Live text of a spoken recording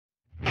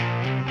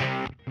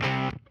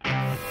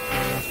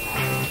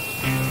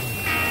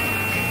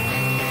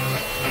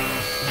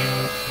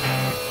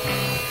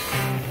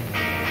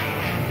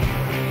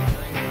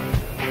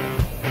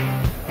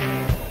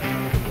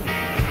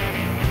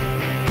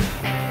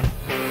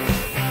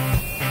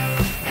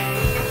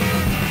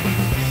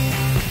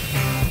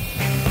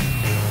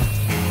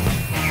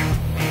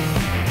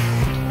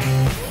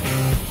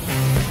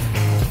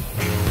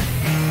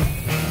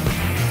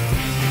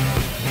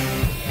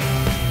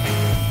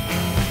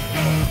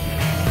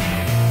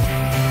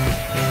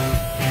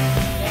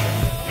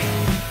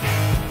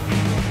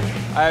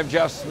I'm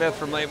Jeff Smith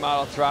from Late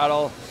Model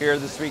Throttle here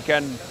this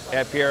weekend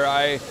at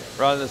PRI,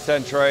 running the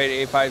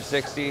Centroid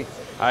A560.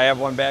 I have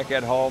one back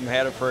at home,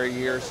 had it for a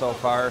year so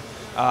far.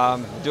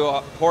 Do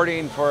a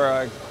porting for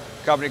a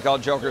company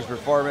called Joker's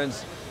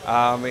Performance.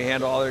 We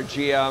handle all their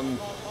GM,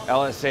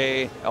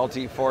 LSA,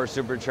 LT4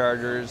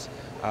 superchargers,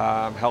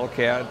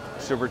 Hellcat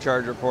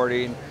supercharger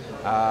porting.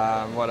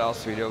 What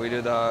else do we do? We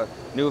do the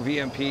new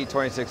VMP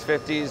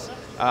 2650s.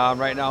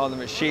 Right now on the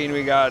machine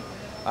we got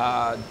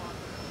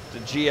the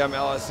GM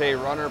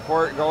LSA runner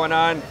port going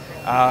on.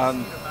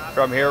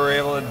 From here we're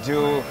able to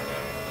do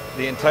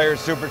the entire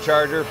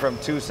supercharger from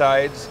two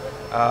sides.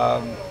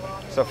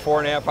 It's a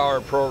 4.5 hour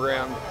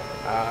program.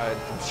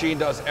 The machine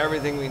does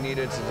everything we need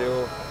it to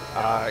do.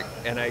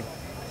 And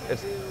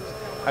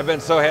I've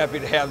been so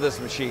happy to have this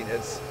machine.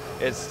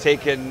 It's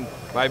taken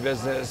my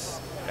business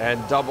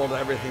and doubled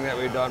everything that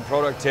we've done,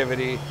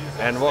 productivity,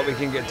 and what we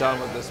can get done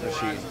with this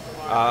machine.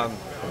 I've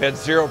had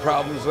zero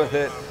problems with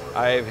it.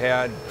 I've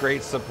had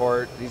great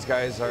support. These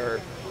guys are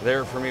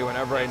there for me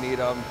whenever I need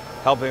them,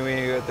 helping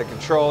me with the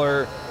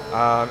controller,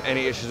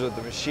 any issues with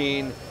the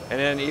machine, and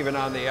then even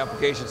on the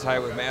application side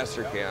with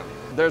Mastercam.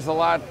 There's a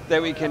lot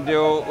that we can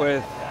do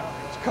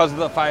because of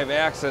the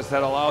 5-axis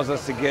that allows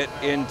us to get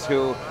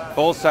into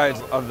both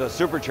sides of the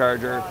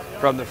supercharger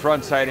from the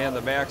front side and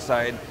the back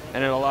side,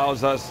 and it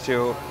allows us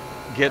to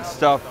get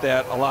stuff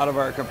that a lot of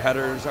our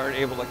competitors aren't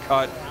able to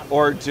cut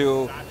or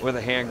do with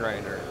a hand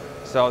grinder.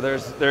 So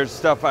there's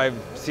stuff I've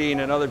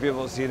seen and other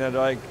people have seen that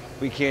like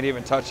we can't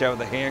even touch that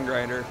with a hand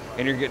grinder,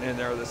 and you're getting in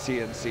there with a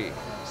CNC.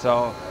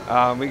 So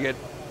we get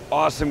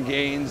awesome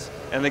gains,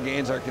 and the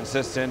gains are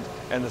consistent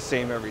and the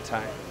same every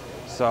time.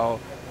 So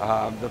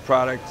the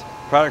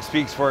product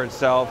speaks for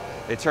itself.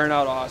 They turn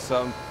out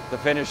awesome. The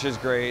finish is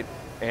great,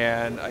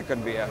 and I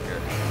couldn't be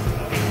happier.